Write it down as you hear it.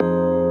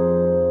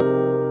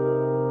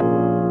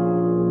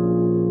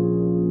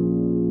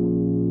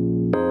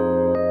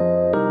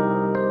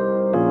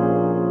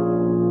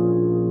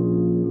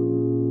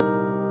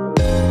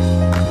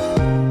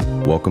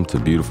to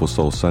Beautiful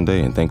Soul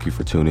Sunday, and thank you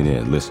for tuning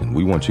in. Listen,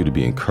 we want you to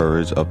be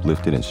encouraged,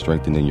 uplifted, and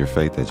strengthened in your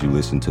faith as you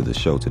listen to the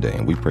show today,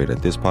 and we pray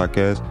that this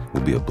podcast will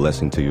be a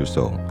blessing to your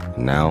soul.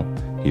 Now,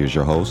 here's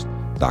your host,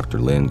 Dr.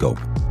 Len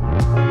Goble.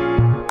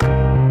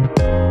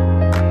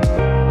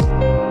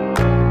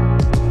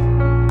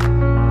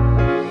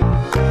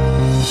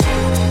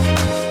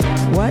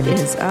 What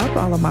is up,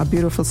 all of my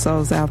beautiful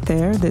souls out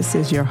there? This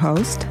is your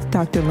host,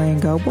 Dr.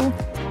 Len Goble.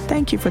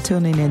 Thank you for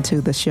tuning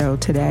into the show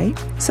today.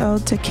 So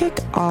to kick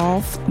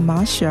off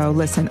my show,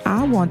 listen,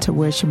 I want to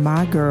wish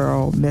my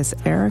girl, Miss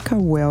Erica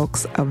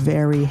Wilkes, a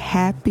very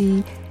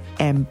happy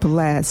and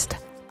blessed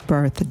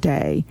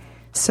birthday.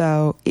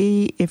 So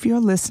if you're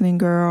listening,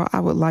 girl,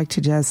 I would like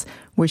to just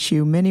wish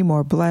you many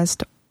more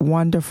blessed,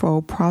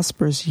 wonderful,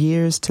 prosperous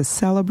years to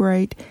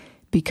celebrate,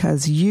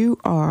 because you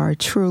are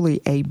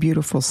truly a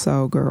beautiful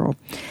soul, girl.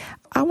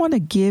 I want to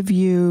give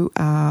you,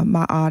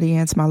 my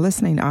audience, my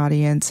listening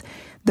audience,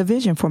 the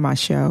vision for my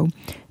show.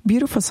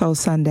 Beautiful Soul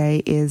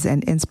Sunday is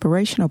an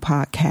inspirational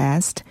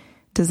podcast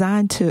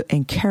designed to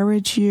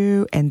encourage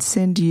you and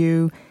send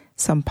you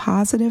some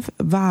positive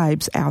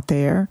vibes out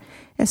there,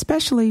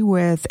 especially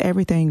with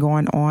everything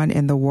going on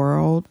in the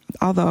world.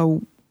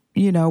 Although,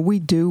 you know, we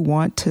do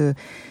want to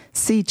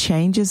see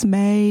changes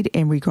made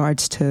in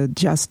regards to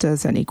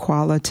justice and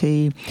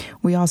equality.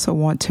 We also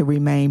want to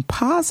remain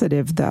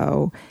positive,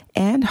 though,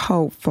 and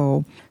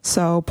hopeful.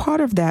 So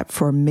part of that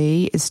for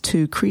me is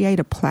to create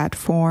a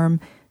platform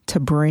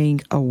to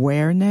bring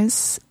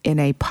awareness in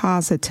a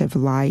positive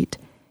light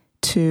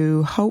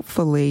to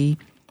hopefully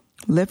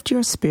lift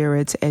your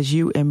spirits as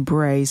you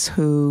embrace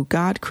who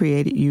God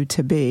created you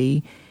to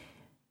be,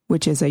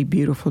 which is a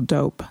beautiful,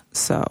 dope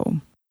soul.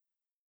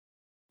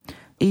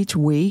 Each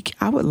week,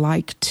 I would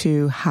like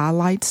to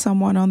highlight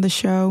someone on the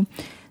show.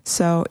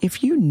 So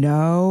if you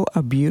know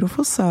a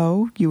beautiful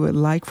soul you would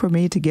like for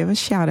me to give a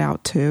shout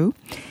out to,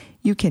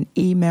 you can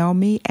email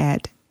me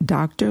at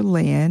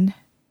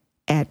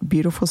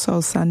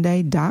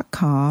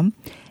drlen@beautifulsoulsunday.com,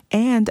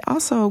 and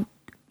also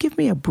give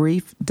me a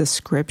brief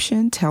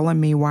description telling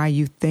me why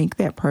you think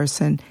that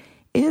person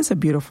is a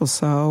beautiful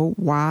soul,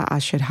 why I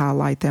should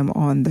highlight them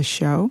on the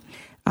show.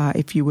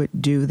 If you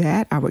would do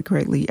that, I would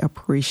greatly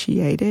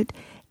appreciate it,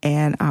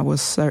 and I will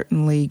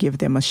certainly give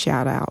them a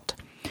shout out.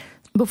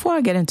 Before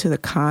I get into the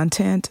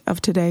content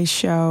of today's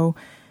show,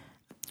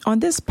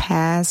 on this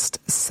past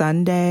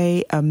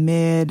Sunday,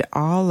 amid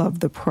all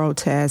of the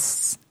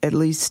protests, at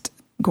least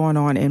going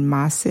on in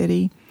my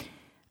city,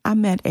 I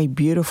met a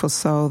beautiful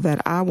soul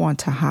that I want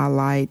to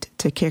highlight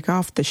to kick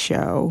off the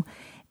show.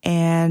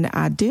 And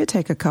I did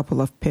take a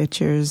couple of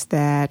pictures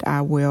that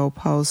I will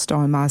post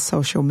on my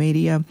social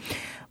media,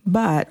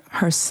 but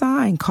her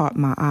sign caught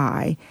my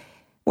eye.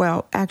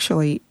 Well,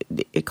 actually,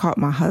 it caught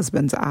my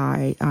husband's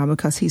eye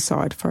because he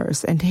saw it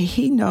first. And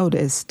he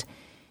noticed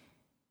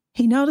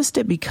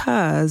it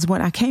because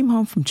when I came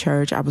home from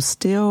church, I was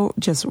still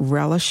just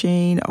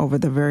relishing over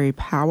the very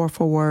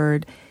powerful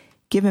word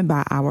given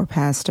by our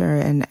pastor.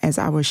 And as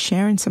I was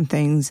sharing some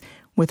things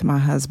with my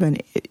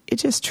husband, it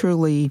just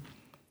truly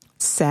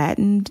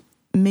saddened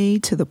me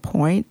to the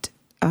point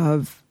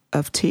of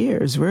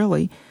tears,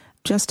 really,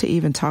 just to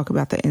even talk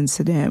about the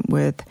incident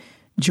with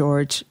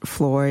George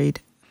Floyd.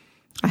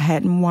 I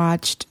hadn't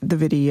watched the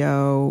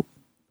video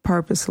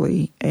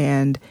purposely,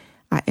 and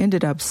I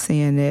ended up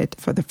seeing it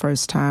for the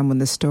first time when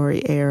the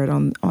story aired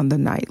on the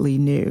nightly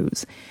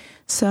news.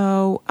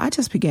 So I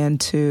just began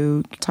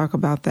to talk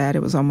about that.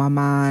 It was on my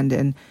mind,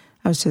 and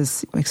I was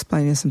just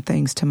explaining some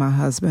things to my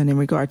husband in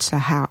regards to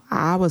how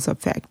I was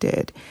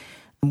affected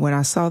when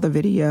I saw the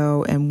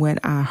video and when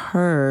I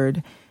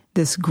heard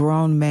this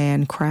grown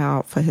man cry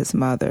out for his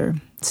mother.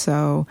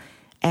 So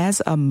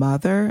as a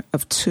mother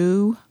of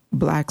two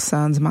Black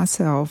sons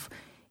myself,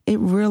 it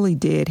really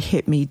did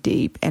hit me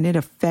deep, and it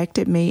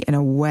affected me in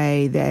a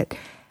way that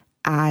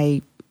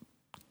I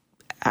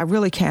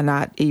really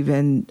cannot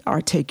even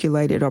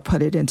articulate it or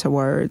put it into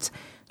words.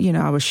 You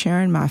know, I was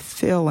sharing my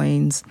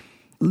feelings,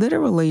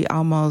 literally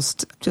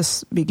almost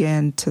just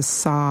began to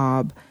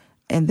sob.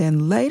 And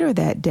then later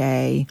that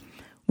day,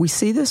 we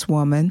see this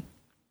woman.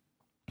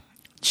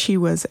 She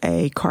was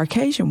a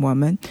Caucasian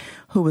woman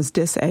who was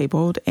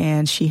disabled,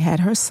 and she had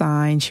her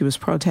sign. She was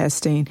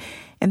protesting.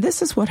 And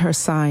this is what her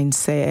sign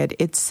said.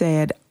 It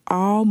said,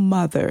 "All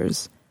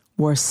mothers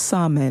were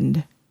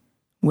summoned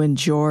when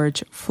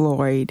George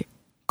Floyd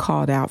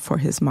called out for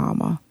his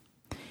mama."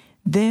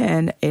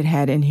 Then it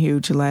had in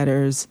huge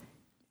letters,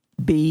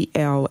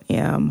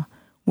 BLM,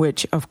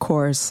 which of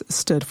course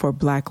stood for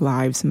Black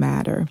Lives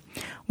Matter.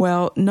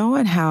 Well,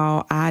 knowing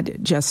how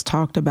I'd just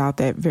talked about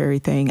that very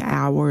thing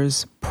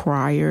hours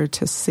prior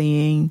to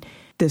seeing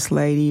this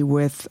lady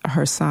with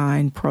her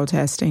sign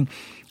protesting,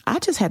 I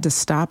just had to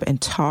stop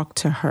and talk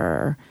to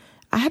her.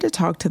 I had to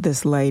talk to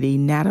this lady,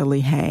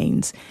 Natalie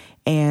Haynes,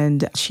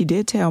 and she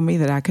did tell me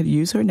that I could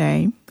use her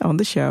name on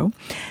the show,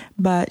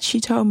 but she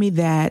told me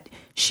that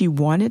she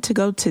wanted to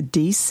go to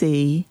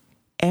D.C.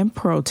 and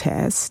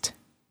protest,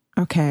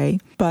 okay,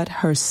 but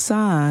her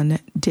son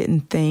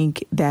didn't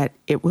think that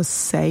it was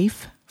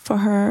safe for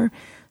her,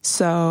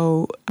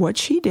 So what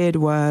she did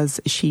was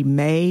she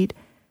made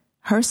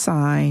her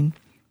sign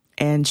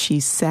and she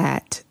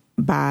sat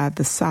by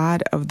the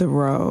side of the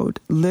road,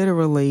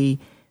 literally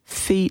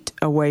feet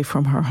away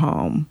from her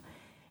home.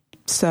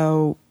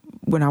 So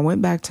when I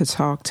went back to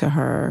talk to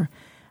her,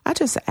 I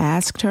just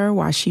asked her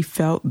why she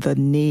felt the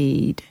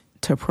need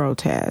to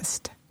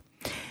protest.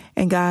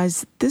 And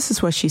guys, this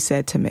is what she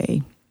said to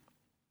me.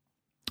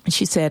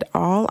 She said,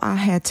 all I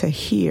had to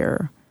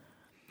hear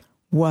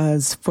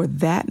was for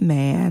that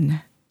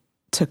man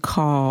to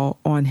call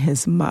on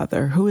his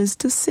mother, who is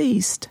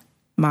deceased,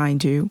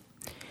 mind you.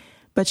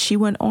 But she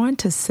went on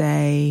to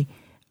say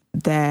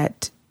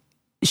that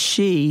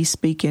she,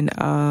 speaking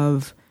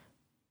of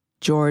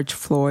George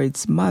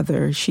Floyd's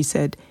mother, she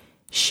said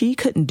she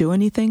couldn't do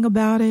anything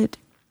about it,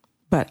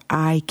 but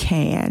I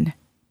can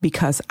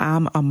because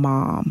I'm a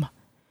mom.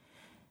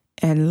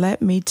 And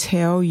let me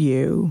tell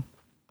you,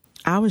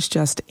 I was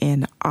just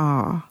in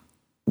awe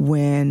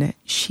when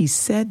she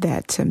said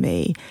that to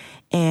me.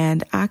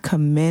 And I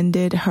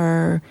commended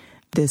her,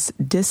 this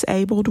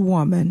disabled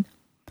woman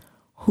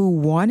who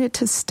wanted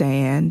to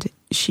stand.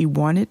 She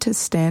wanted to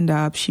stand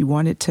up. She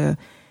wanted to,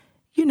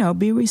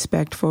 be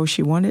respectful.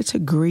 She wanted to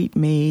greet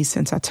me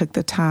since I took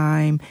the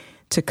time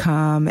to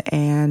come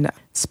and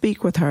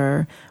speak with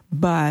her.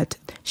 But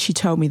she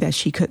told me that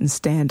she couldn't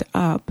stand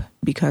up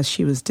because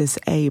she was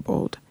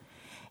disabled.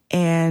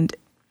 And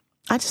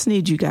I just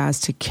need you guys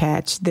to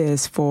catch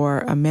this for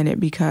a minute,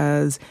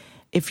 because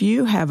if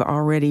you have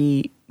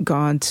already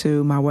gone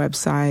to my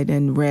website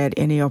and read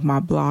any of my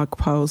blog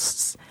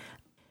posts,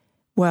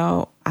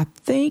 well, I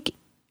think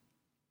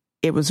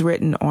it was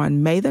written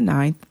on May the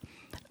 9th,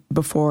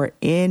 before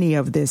any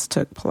of this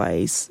took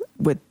place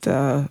with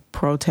the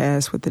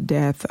protest, with the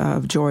death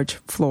of George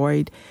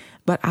Floyd.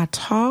 But I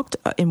talked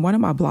in one of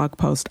my blog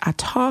posts, I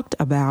talked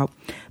about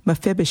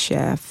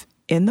Mephibosheth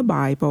in the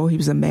Bible. He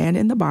was a man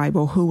in the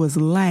Bible who was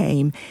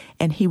lame,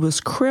 and he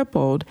was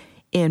crippled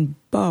in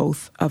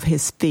both of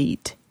his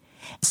feet.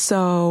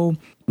 So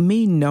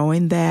me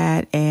knowing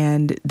that,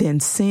 and then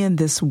seeing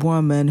this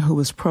woman who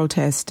was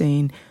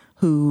protesting,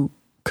 who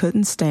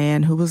couldn't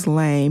stand, who was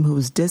lame, who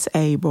was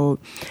disabled,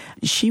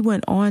 she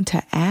went on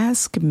to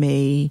ask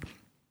me,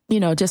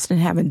 just in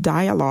having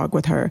dialogue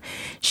with her,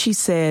 she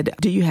said,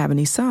 do you have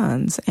any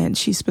sons? And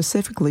she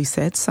specifically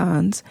said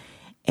sons.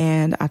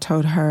 And I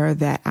told her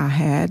that I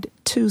had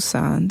 2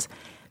 sons.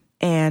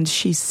 And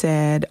she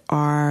said,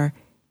 are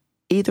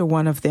either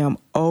one of them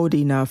old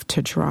enough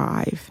to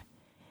drive?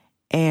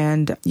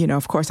 And,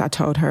 of course, I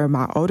told her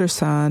my older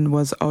son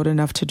was old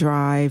enough to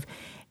drive.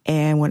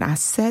 And when I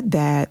said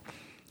that,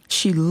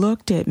 she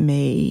looked at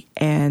me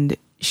and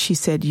she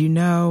said,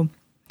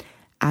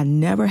 I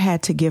never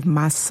had to give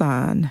my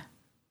son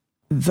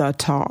the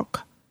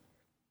talk.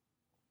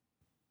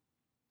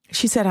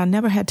 She said, I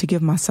never had to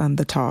give my son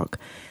the talk.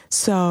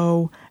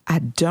 So I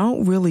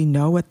don't really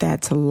know what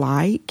that's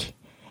like.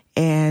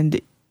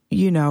 And,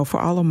 for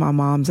all of my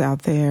moms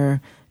out there,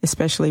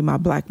 especially my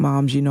Black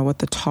moms, what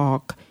the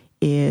talk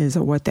is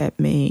or what that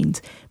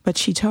means. But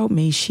she told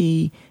me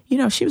she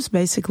was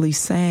basically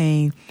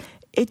saying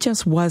it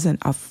just wasn't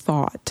a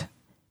thought.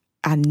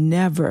 I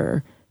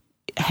never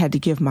had to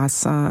give my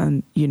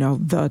son,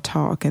 the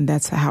talk. And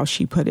that's how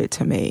she put it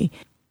to me.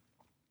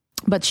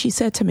 But she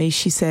said to me,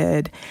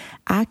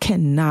 I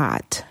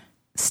cannot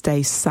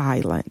stay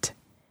silent.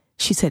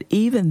 She said,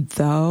 even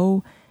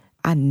though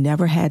I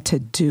never had to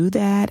do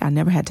that, I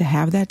never had to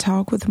have that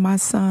talk with my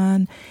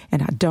son,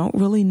 and I don't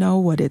really know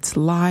what it's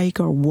like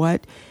or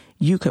what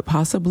you could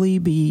possibly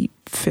be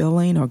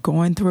feeling or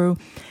going through.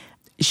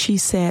 She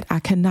said, I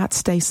cannot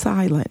stay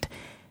silent.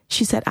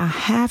 She said, I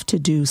have to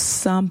do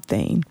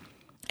something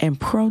and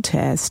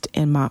protest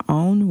in my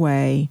own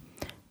way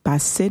by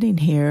sitting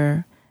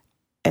here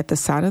at the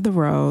side of the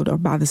road or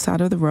by the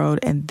side of the road.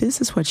 And this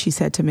is what she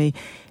said to me.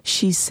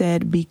 She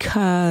said,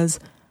 because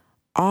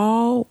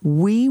all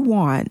we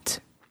want,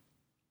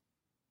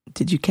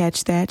 did you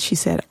catch that? She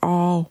said,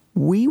 all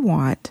we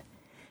want.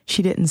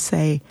 She didn't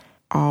say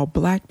all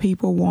Black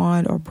people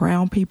want or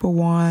brown people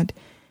want.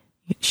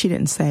 She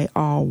didn't say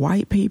all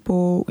white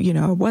people. It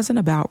wasn't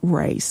about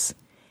race.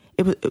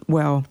 It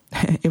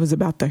was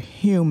about the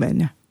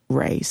human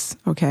race.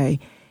 Okay.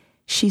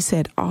 She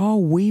said,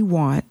 all we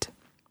want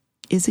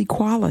is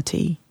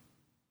equality.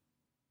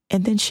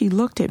 And then she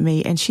looked at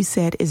me and she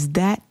said, is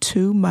that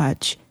too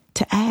much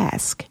to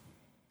ask?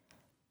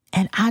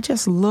 And I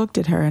just looked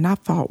at her and I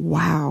thought,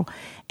 wow.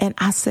 And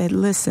I said,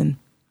 listen,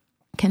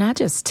 can I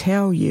just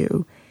tell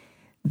you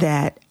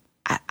that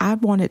I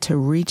wanted to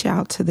reach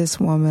out to this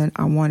woman.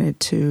 I wanted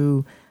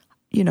to,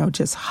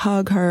 just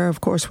hug her.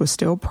 Of course, we're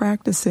still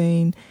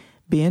practicing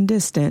being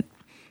distant,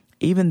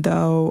 even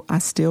though I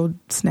still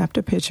snapped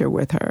a picture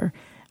with her.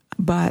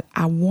 But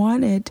I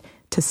wanted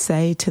to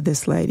say to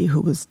this lady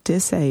who was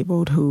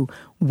disabled, who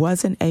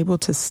wasn't able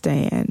to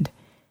stand,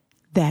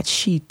 that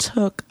she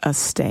took a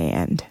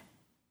stand.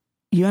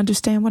 You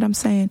understand what I'm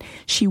saying?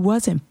 She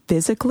wasn't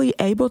physically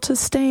able to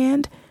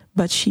stand,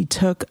 but she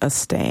took a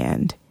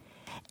stand.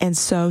 And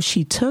so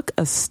she took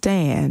a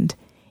stand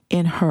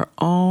in her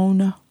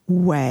own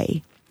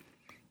way.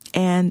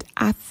 And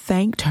I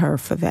thanked her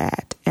for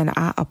that. And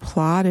I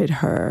applauded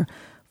her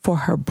for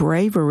her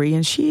bravery.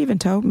 And she even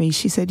told me,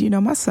 she said,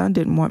 my son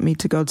didn't want me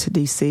to go to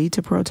D.C.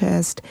 to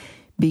protest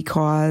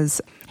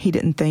because he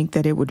didn't think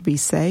that it would be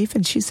safe.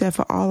 And she said,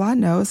 for all I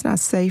know, it's not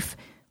safe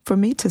for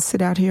me to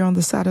sit out here on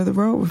the side of the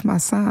road with my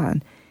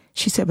son.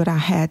 She said, but I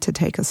had to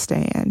take a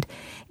stand.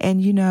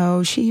 And,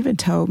 she even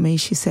told me,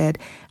 she said,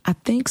 I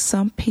think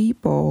some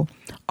people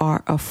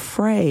are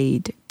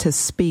afraid to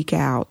speak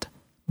out,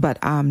 but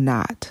I'm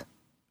not.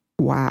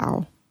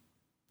 Wow.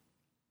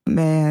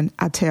 Man,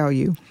 I tell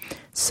you.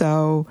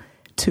 So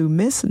to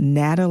Miss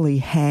Natalie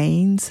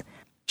Haynes,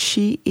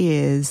 she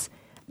is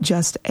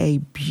just a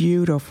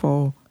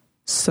beautiful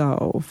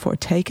soul for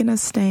taking a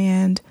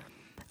stand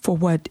for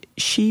what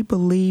she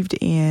believed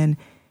in,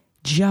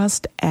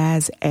 just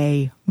as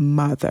a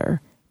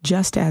mother,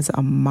 just as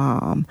a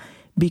mom,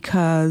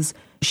 because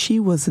she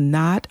was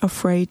not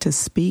afraid to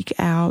speak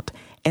out.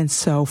 And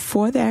so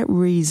for that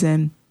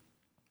reason,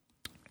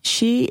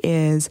 she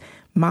is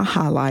my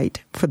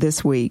highlight for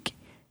this week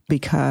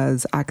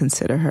because I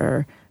consider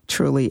her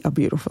truly a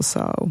beautiful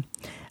soul.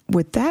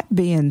 With that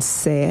being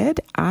said,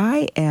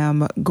 I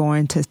am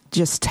going to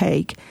just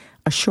take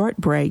a short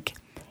break,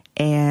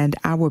 and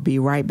I will be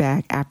right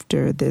back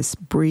after this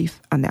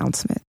brief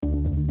announcement.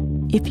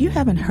 If you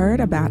haven't heard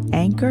about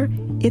Anchor,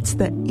 it's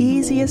the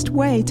easiest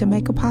way to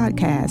make a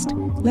podcast.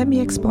 Let me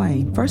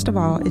explain. First of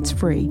all, it's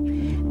free.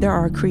 There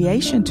are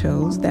creation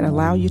tools that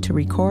allow you to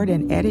record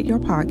and edit your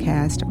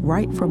podcast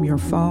right from your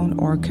phone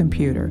or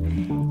computer.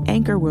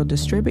 Anchor will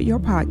distribute your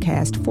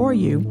podcast for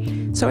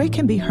you so it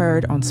can be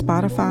heard on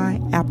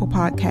Spotify, Apple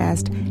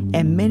Podcast,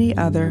 and many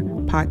other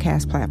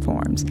podcast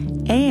platforms.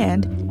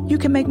 And you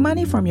can make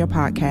money from your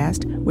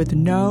podcast with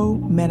no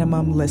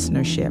minimum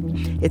listenership.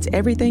 It's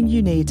everything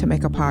you need to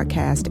make a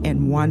podcast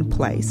in one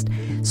place.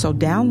 So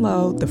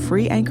download the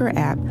free Anchor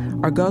app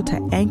or go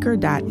to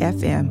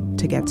anchor.fm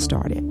to get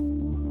started.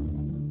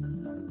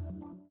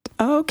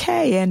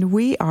 Okay, and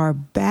we are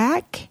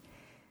back.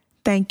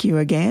 Thank you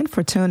again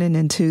for tuning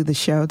into the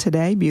show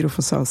today,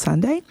 Beautiful Soul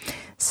Sunday.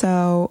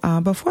 So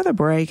before the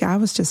break, I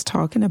was just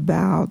talking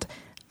about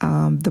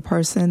the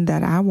person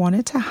that I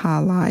wanted to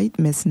highlight,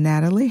 Miss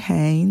Natalie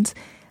Haynes,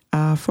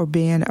 for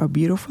being a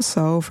beautiful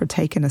soul, for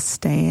taking a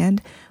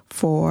stand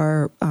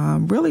for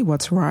really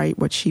what's right,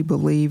 what she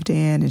believed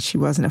in, and she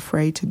wasn't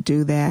afraid to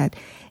do that.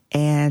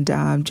 And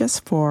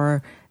just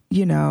for,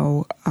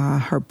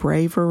 her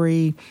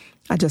bravery,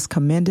 I just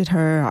commended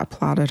her, I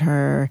applauded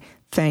her,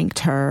 thanked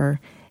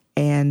her,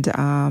 and,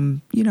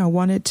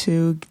 wanted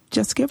to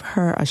just give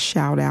her a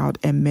shout out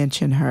and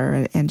mention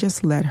her and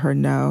just let her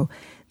know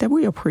that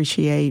we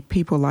appreciate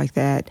people like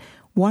that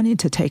wanting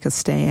to take a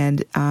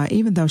stand,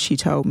 even though she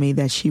told me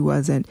that she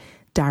wasn't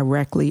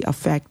directly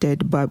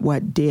affected, but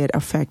what did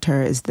affect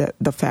her is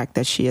the fact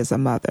that she is a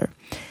mother.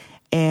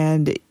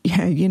 And,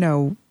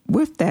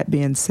 with that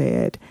being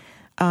said,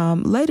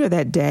 later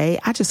that day,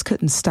 I just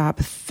couldn't stop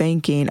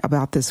thinking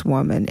about this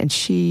woman, and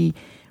she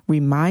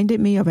reminded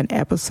me of an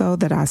episode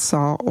that I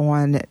saw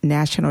on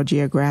National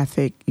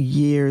Geographic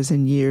years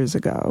and years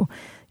ago.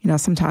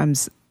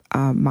 Sometimes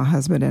my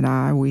husband and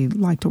I, we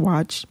like to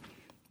watch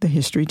the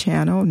History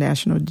Channel,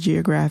 National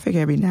Geographic,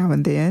 every now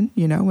and then,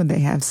 when they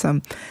have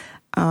some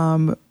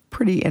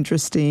pretty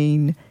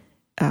interesting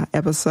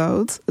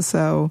episodes.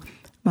 So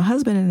my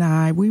husband and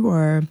I, we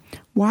were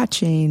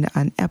watching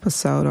an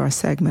episode or a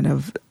segment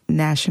of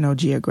National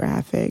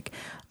Geographic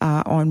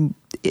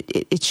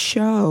it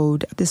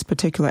showed, this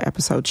particular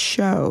episode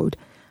showed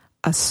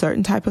a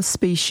certain type of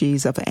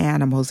species of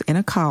animals in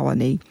a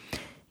colony.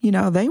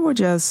 They were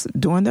just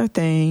doing their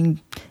thing,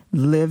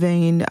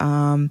 living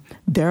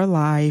their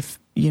life,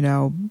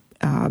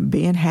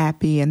 being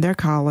happy in their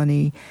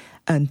colony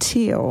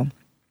until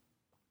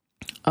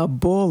a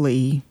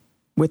bully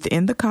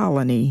within the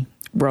colony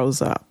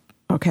rose up,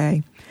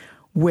 okay,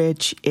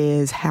 which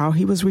is how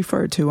he was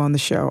referred to on the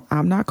show.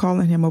 I'm not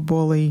calling him a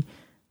bully.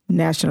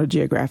 National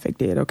Geographic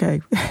did,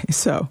 okay?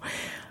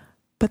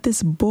 But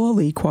this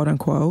bully, quote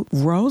unquote,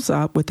 rose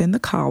up within the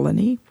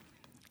colony,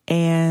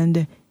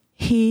 and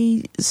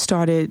he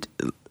started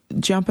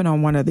jumping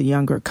on one of the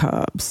younger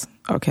cubs,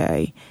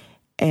 okay?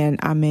 And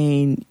I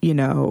mean,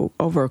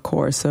 over a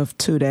course of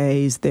 2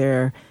 days,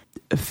 they're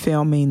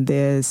filming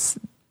this,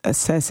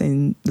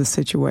 assessing the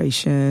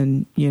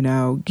situation,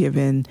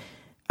 giving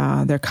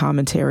their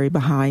commentary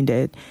behind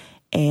it.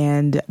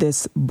 And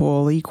this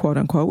bully, quote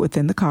unquote,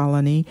 within the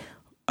colony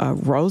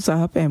rose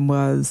up and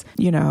was,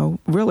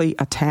 really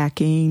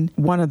attacking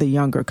one of the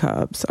younger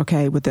cubs,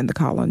 okay, within the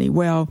colony.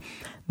 Well,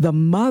 the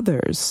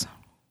mothers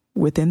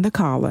within the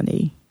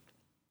colony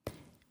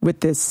with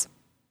this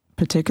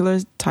particular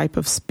type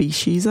of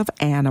species of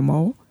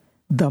animal,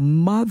 the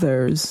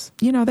mothers,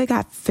 they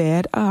got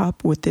fed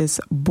up with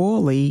this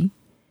bully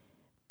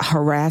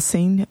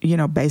harassing,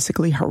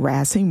 basically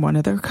harassing one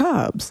of their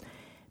cubs,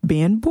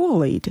 being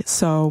bullied.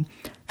 So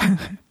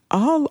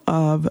all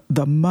of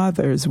the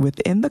mothers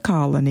within the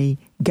colony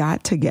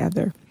got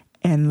together,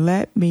 and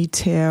let me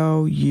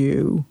tell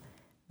you,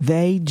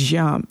 they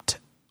jumped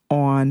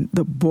on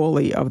the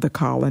bully of the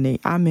colony.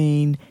 I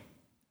mean,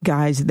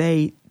 guys,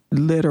 they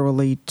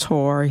literally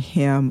tore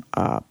him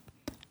up.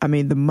 I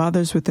mean, the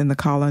mothers within the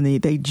colony,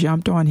 they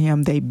jumped on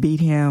him. They beat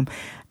him.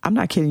 I'm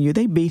not kidding you.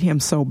 They beat him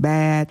so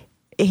bad.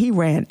 He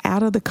ran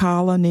out of the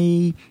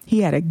colony.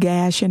 He had a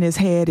gash in his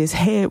head. His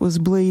head was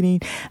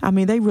bleeding. I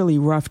mean, they really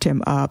roughed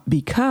him up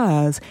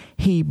because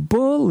he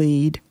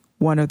bullied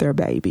one of their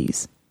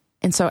babies.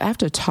 And so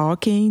after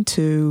talking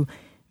to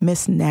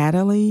Miss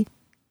Natalie,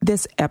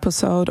 this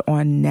episode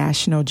on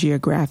National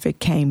Geographic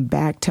came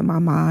back to my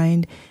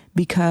mind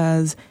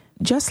because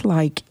just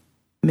like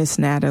Miss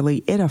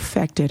Natalie, it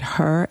affected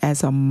her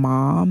as a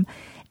mom.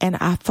 And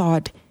I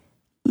thought,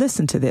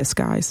 listen to this,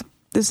 guys.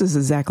 This is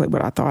exactly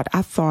what I thought.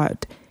 I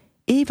thought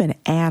even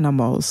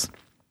animals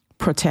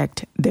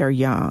protect their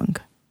young.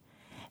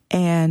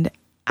 And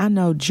I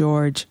know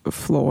George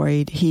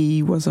Floyd,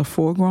 he was a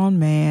full-grown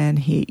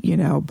man,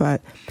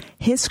 but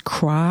his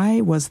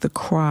cry was the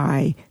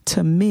cry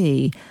to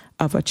me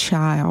of a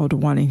child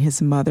wanting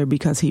his mother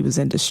because he was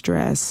in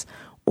distress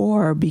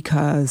or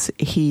because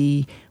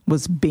he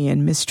was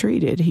being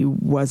mistreated. He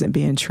wasn't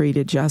being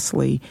treated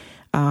justly,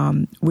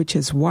 which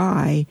is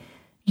why,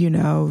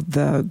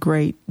 the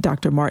great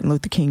Dr. Martin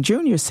Luther King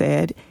Jr.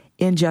 said,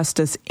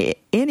 injustice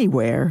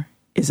anywhere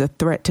is a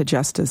threat to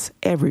justice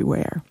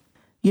everywhere.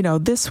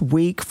 This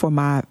week for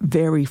my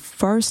very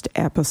first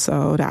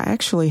episode, I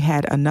actually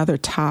had another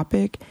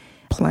topic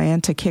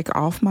planned to kick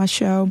off my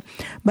show.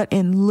 But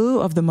in lieu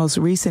of the most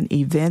recent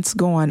events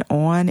going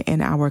on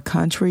in our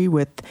country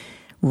with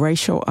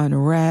racial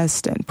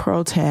unrest and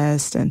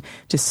protest and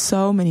just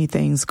so many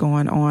things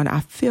going on,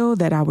 I feel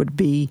that I would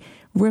be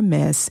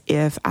remiss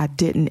if I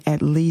didn't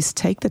at least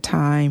take the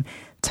time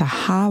to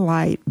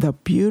highlight the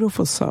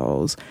beautiful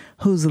souls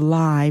whose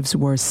lives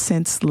were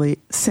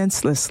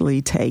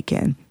senselessly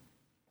taken.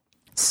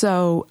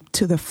 So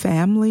to the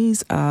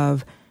families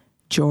of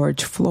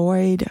George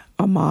Floyd,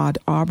 Ahmaud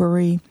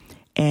Arbery,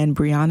 and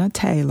Breonna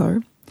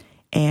Taylor,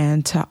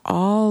 and to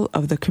all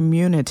of the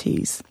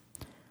communities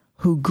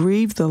who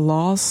grieve the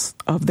loss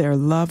of their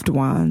loved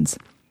ones,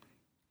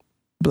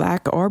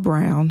 Black or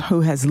brown,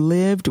 who has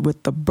lived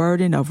with the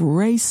burden of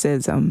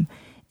racism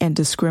and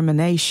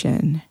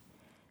discrimination,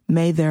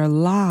 may their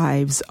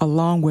lives,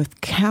 along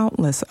with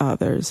countless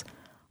others,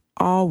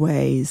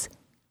 always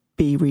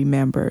be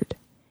remembered.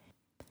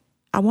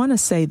 I want to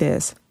say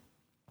this.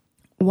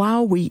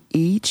 While we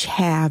each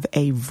have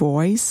a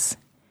voice,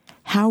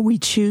 how we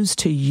choose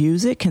to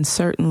use it can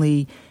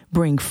certainly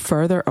bring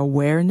further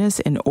awareness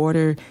in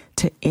order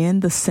to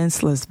end the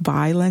senseless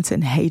violence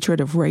and hatred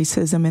of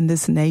racism in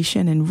this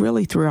nation and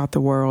really throughout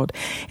the world.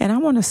 And I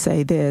want to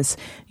say this,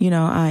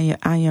 I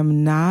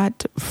am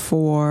not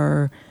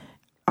for,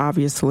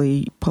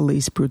 obviously,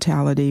 police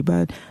brutality,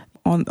 but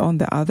on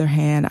the other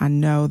hand, I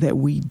know that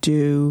we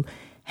do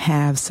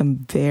have some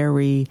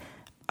very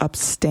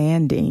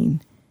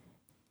upstanding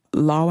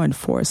law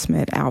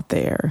enforcement out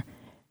there.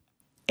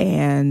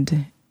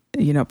 And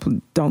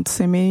don't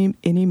send me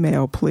any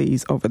mail,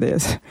 please, over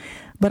this.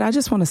 But I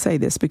just want to say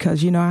this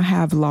because, I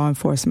have law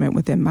enforcement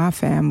within my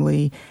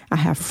family. I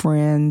have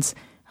friends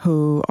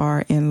who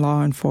are in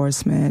law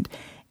enforcement.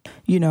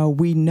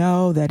 We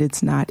know that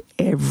it's not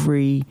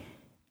every,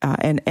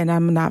 and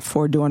I'm not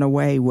for doing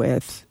away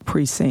with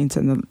precincts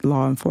and the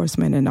law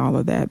enforcement and all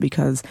of that,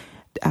 because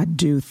I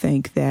do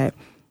think that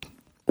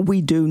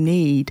we do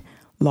need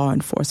law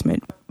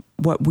enforcement.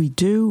 What we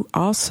do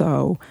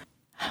also,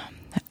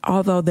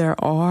 although there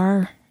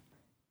are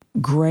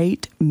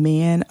great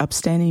men,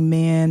 upstanding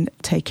men,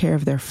 take care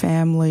of their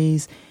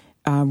families,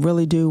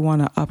 really do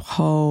want to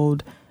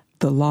uphold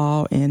the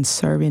law in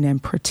serving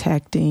and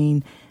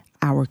protecting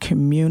our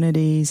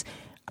communities.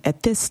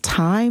 At this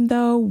time,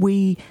 though,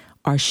 we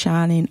are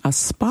shining a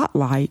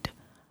spotlight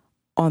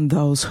on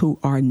those who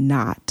are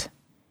not.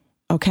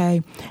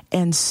 Okay?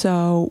 And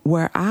so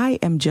where I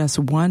am just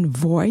one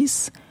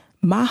voice,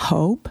 my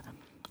hope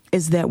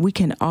is that we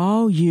can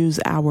all use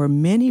our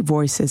many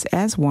voices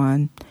as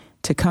one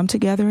to come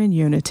together in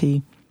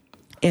unity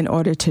in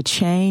order to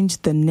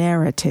change the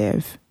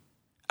narrative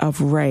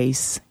of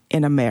race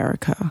in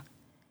America,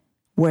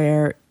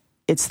 where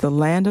it's the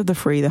land of the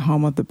free, the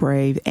home of the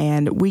brave,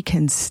 and we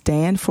can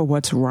stand for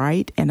what's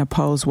right and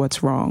oppose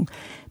what's wrong,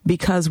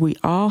 because we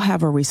all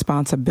have a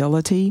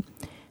responsibility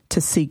to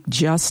seek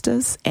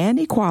justice and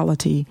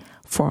equality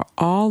for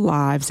all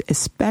lives,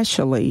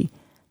 especially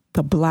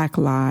the Black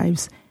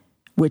lives,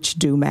 which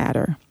do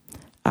matter,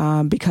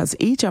 because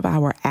each of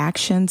our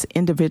actions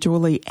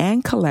individually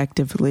and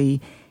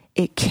collectively,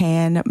 it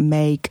can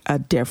make a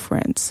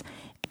difference.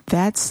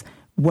 That's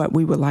what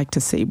we would like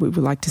to see. We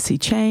would like to see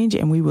change,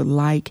 and we would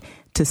like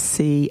to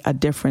see a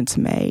difference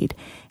made.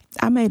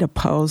 I made a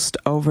post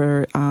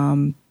over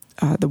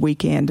the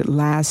weekend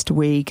last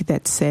week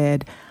that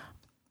said,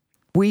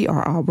 we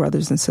are all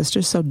brothers and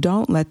sisters, so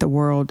don't let the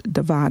world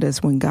divide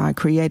us when God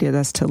created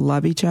us to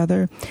love each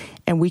other,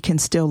 and we can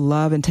still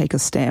love and take a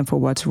stand for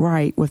what's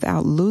right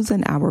without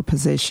losing our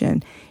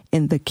position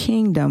in the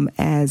kingdom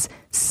as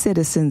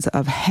citizens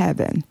of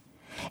heaven.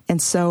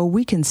 And so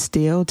we can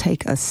still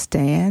take a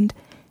stand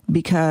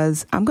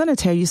because I'm going to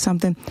tell you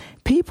something.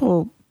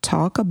 People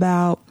talk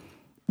about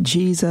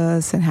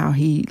Jesus and how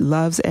he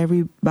loves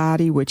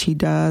everybody, which he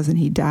does, and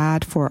he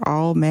died for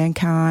all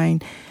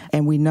mankind.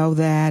 And we know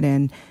that.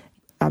 And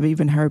I've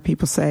even heard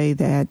people say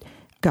that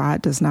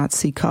God does not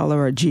see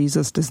color, or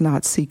Jesus does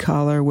not see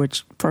color,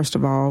 which, first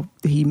of all,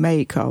 he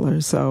made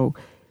color. So,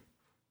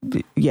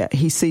 yeah,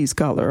 he sees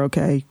color,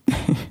 okay?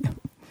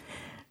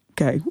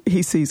 Okay,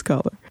 he sees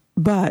color.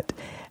 But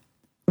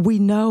we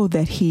know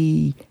that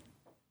he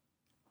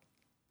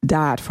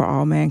died for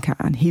all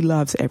mankind. He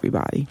loves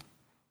everybody.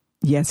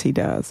 Yes, he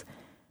does.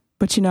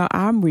 But,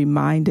 I'm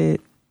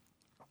reminded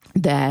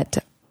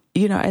that,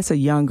 as a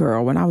young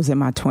girl, when I was in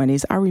my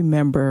 20s, I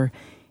remember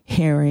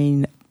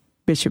hearing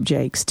Bishop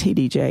Jakes,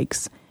 T.D.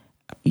 Jakes,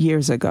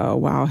 years ago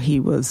while he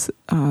was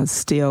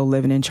still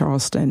living in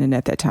Charleston. And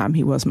at that time,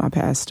 he was my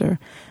pastor.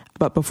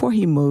 But before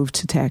he moved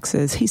to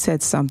Texas, he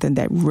said something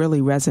that really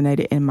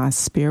resonated in my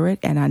spirit,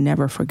 and I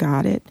never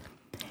forgot it.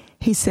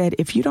 He said,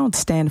 if you don't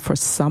stand for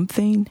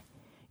something,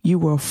 you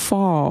will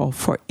fall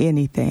for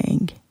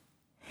anything.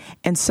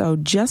 And so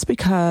just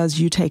because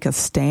you take a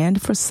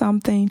stand for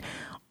something,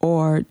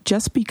 or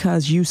just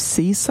because you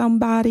see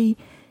someone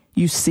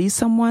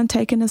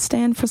taking a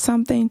stand for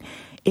something,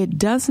 it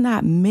does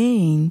not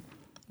mean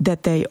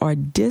that they are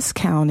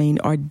discounting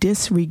or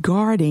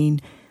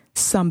disregarding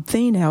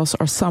something else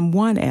or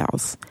someone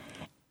else.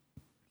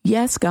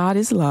 Yes, God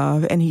is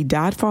love and he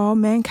died for all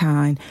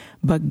mankind,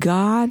 but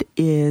God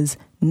is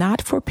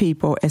not for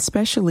people,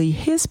 especially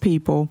his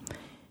people,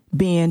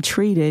 being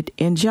treated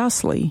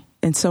unjustly.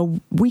 And so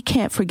we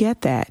can't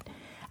forget that.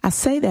 I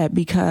say that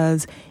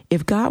because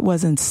if God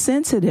wasn't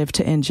sensitive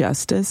to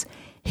injustice,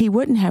 he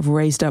wouldn't have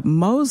raised up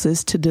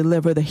Moses to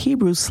deliver the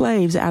Hebrew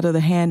slaves out of the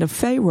hand of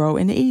Pharaoh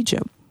in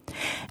Egypt.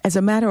 As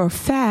a matter of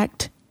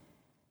fact,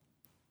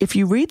 if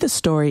you read the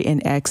story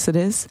in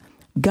Exodus,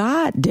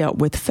 God dealt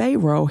with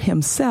Pharaoh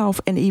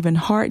himself and even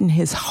hardened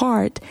his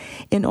heart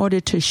in order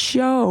to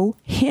show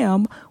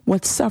him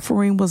what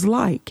suffering was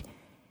like.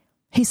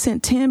 He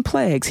sent 10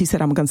 plagues. He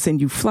said, I'm going to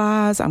send you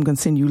flies. I'm going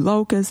to send you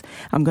locusts.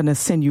 I'm going to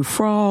send you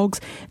frogs.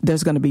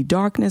 There's going to be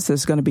darkness.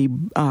 There's going to be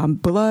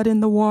blood in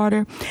the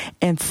water.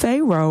 And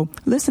Pharaoh,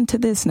 listen to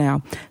this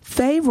now.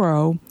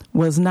 Pharaoh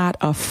was not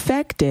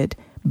affected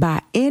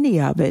by any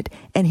of it,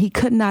 and he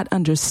could not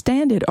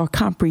understand it or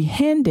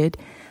comprehend it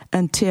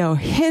until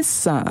his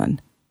son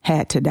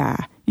had to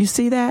die. You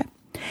see that?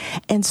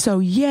 And so,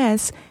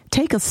 yes,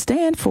 take a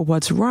stand for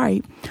what's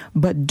right,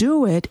 but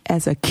do it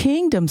as a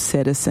kingdom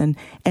citizen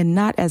and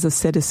not as a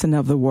citizen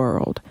of the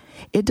world.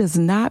 It does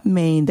not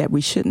mean that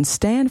we shouldn't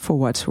stand for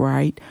what's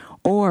right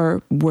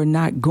or we're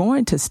not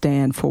going to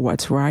stand for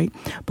what's right.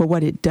 But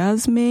what it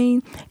does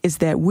mean is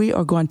that we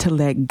are going to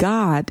let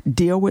God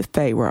deal with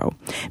Pharaoh,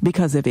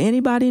 because if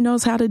anybody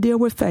knows how to deal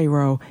with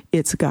Pharaoh,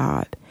 it's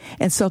God.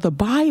 And so the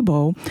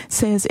Bible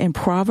says in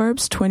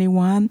Proverbs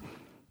 21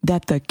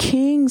 that the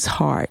king's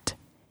heart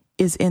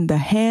is in the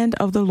hand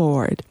of the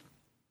Lord.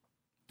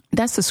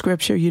 That's the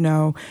scripture,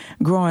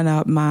 growing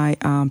up, my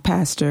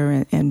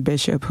pastor and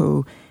bishop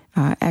who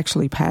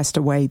actually passed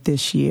away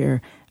this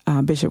year,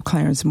 Bishop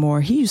Clarence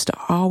Moore, he used to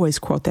always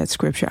quote that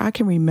scripture. I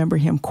can remember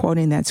him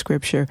quoting that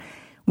scripture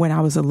when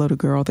I was a little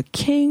girl. The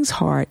king's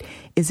heart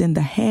is in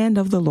the hand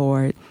of the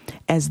Lord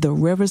as the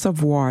rivers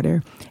of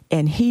water,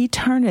 and he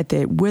turneth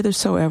it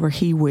whithersoever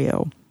he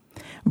will.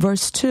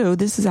 Verse 2,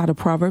 this is out of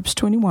Proverbs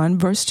 21,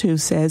 verse 2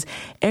 says,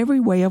 every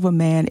way of a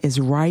man is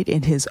right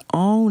in his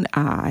own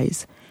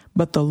eyes,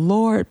 but the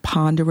Lord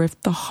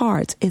pondereth the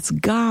hearts. It's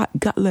God.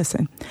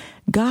 Listen,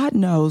 God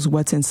knows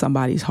what's in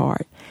somebody's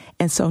heart.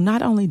 And so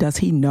not only does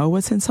he know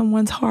what's in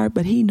someone's heart,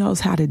 but he knows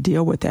how to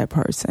deal with that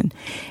person.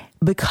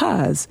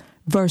 Because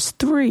verse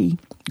 3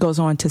 goes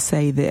on to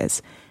say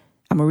this.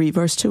 I'm going to read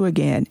verse 2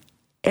 again.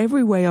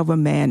 Every way of a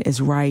man is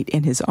right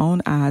in his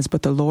own eyes,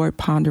 but the Lord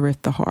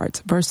pondereth the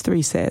hearts. Verse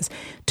 3 says,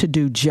 to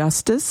do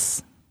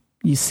justice,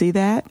 you see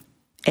that,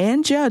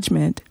 and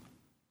judgment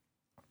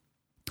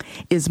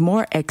is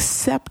more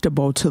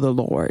acceptable to the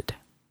Lord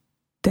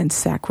than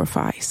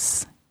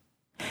sacrifice.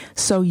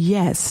 So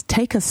yes,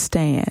 take a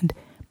stand,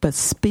 but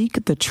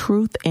speak the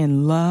truth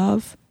in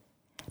love,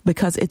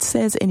 because it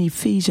says in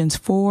Ephesians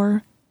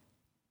 4,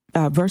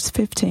 verse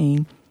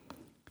 15,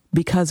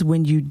 because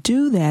when you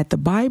do that, the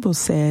Bible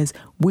says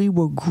we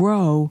will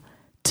grow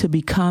to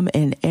become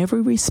in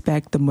every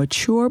respect the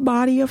mature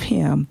body of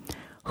him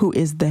who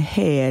is the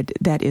head,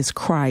 that is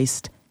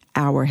Christ,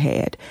 our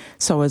head.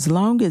 So as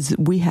long as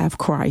we have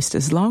Christ,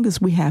 as long as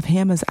we have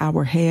him as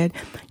our head,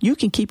 you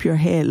can keep your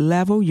head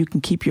level, you can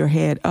keep your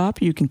head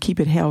up, you can keep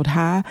it held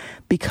high,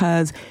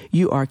 because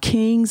you are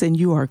kings and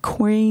you are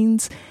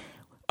queens,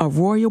 a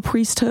royal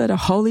priesthood, a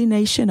holy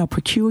nation, a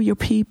peculiar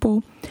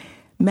people.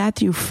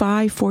 Matthew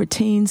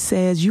 5:14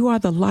 says, you are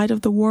the light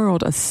of the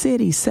world. A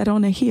city set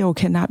on a hill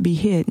cannot be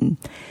hidden.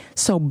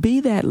 So be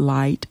that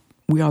light.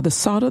 We are the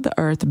salt of the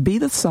earth. Be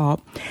the salt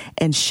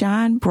and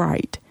shine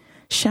bright.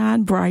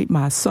 Shine bright,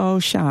 my soul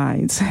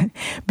shines,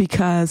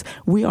 because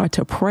we are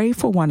to pray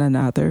for one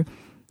another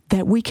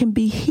that we can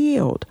be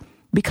healed.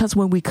 Because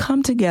when we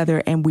come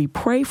together and we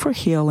pray for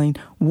healing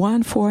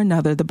one for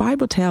another, the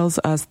Bible tells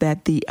us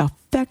that the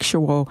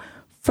effectual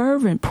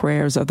fervent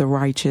prayers of the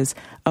righteous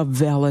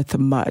availeth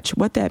much.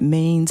 What that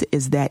means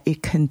is that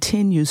it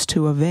continues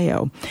to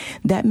avail.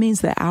 That means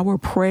that our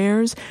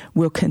prayers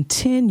will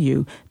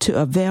continue to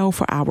avail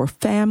for our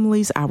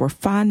families, our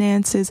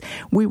finances.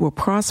 We will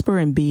prosper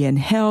and be in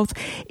health,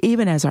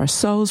 even as our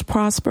souls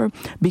prosper,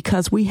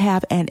 because we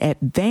have an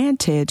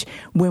advantage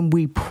when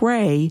we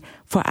pray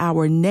for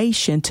our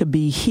nation to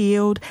be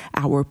healed,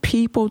 our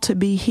people to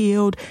be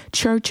healed,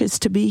 churches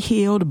to be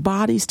healed,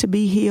 bodies to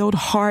be healed,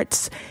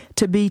 hearts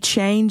to be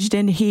changed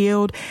and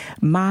healed,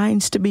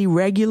 minds to be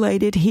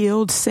regulated,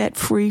 healed, set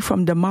free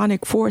from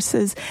demonic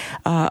forces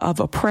of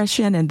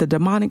oppression and the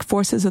demonic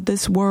forces of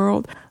this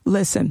world.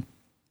 Listen,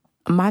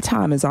 my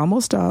time is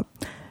almost up.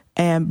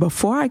 And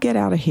before I get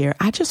out of here,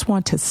 I just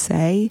want to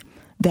say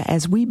that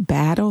as we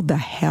battle the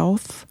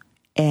health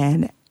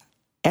and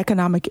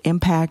economic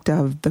impact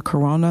of the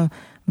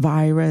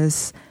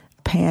coronavirus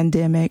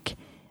pandemic,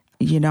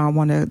 I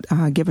want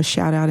to give a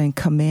shout out and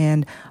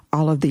commend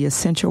all of the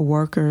essential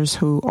workers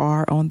who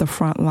are on the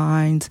front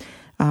lines.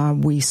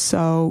 We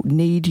so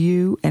need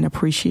you and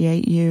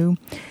appreciate you.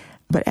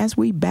 But as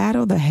we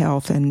battle the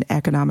health and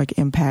economic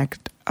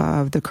impact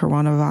of the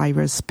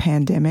coronavirus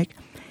pandemic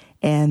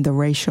and the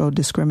racial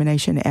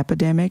discrimination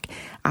epidemic,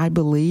 I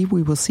believe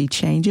we will see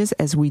changes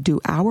as we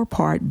do our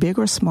part, big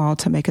or small,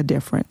 to make a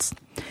difference.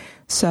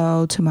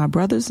 So to my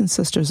brothers and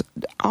sisters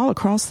all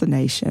across the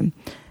nation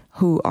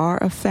who are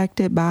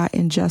affected by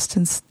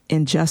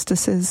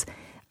injustices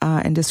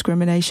and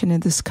discrimination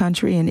in this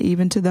country, and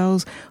even to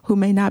those who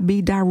may not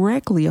be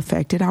directly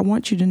affected, I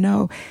want you to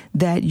know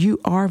that you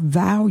are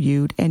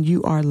valued and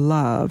you are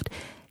loved.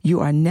 You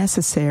are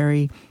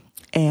necessary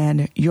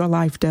and your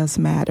life does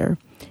matter.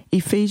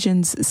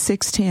 Ephesians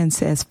 6:10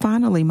 says,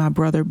 "Finally, my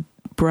brethren,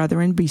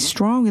 be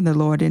strong in the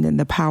Lord and in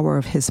the power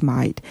of his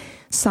might."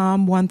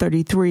 Psalm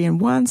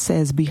 133:1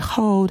 says,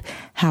 "Behold,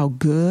 how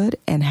good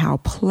and how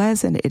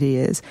pleasant it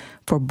is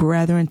for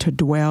brethren to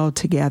dwell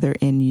together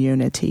in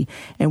unity."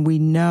 And we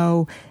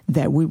know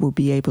that we will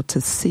be able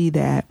to see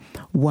that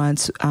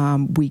once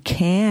we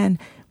can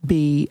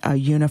be a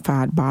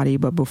unified body.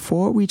 But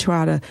before we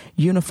try to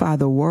unify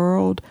the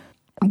world,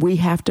 we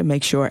have to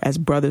make sure as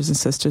brothers and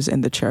sisters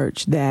in the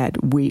church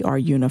that we are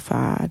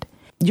unified.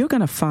 You're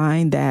going to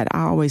find that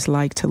I always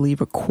like to leave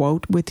a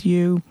quote with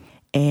you.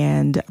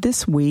 And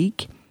this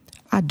week,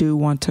 I do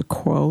want to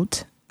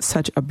quote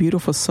such a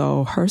beautiful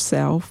soul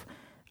herself,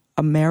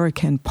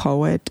 American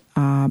poet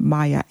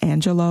Maya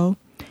Angelou.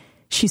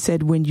 She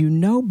said, "When you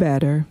know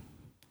better,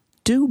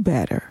 do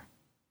better."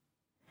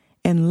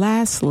 And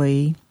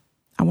lastly,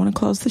 I want to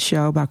close the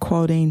show by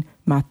quoting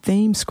my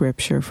theme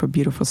scripture for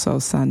Beautiful Soul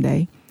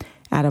Sunday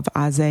out of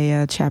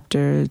Isaiah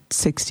chapter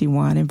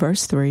 61 and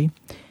verse 3.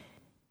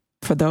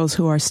 For those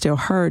who are still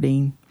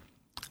hurting,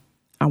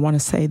 I want to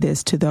say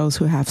this: to those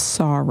who have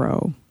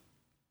sorrow,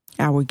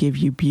 I will give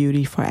you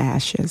beauty for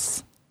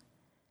ashes.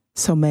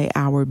 So may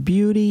our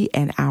beauty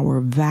and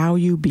our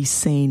value be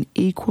seen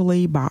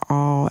equally by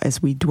all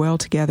as we dwell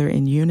together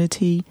in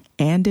unity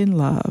and in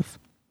love.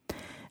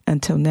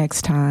 Until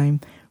next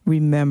time,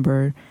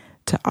 remember,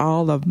 to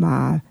all of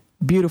my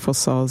beautiful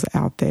souls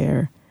out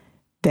there,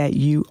 that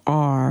you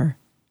are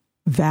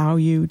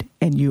valued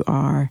and you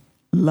are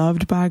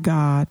loved by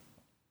God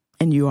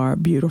and you are a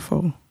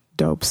beautiful,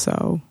 dope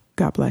soul.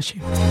 God bless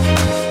you.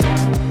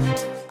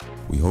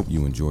 We hope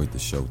you enjoyed the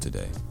show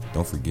today.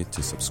 Don't forget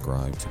to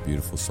subscribe to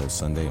Beautiful Soul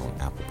Sunday on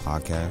Apple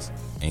Podcasts,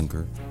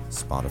 Anchor,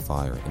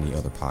 Spotify, or any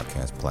other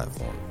podcast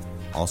platform.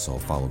 Also,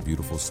 follow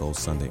Beautiful Soul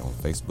Sunday on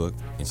Facebook,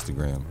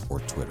 Instagram,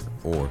 or Twitter,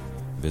 or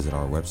visit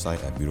our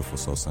website at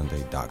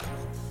beautifulsoulsunday.com.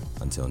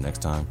 Until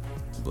next time,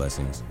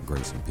 blessings,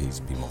 grace, and peace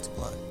be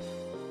multiplied.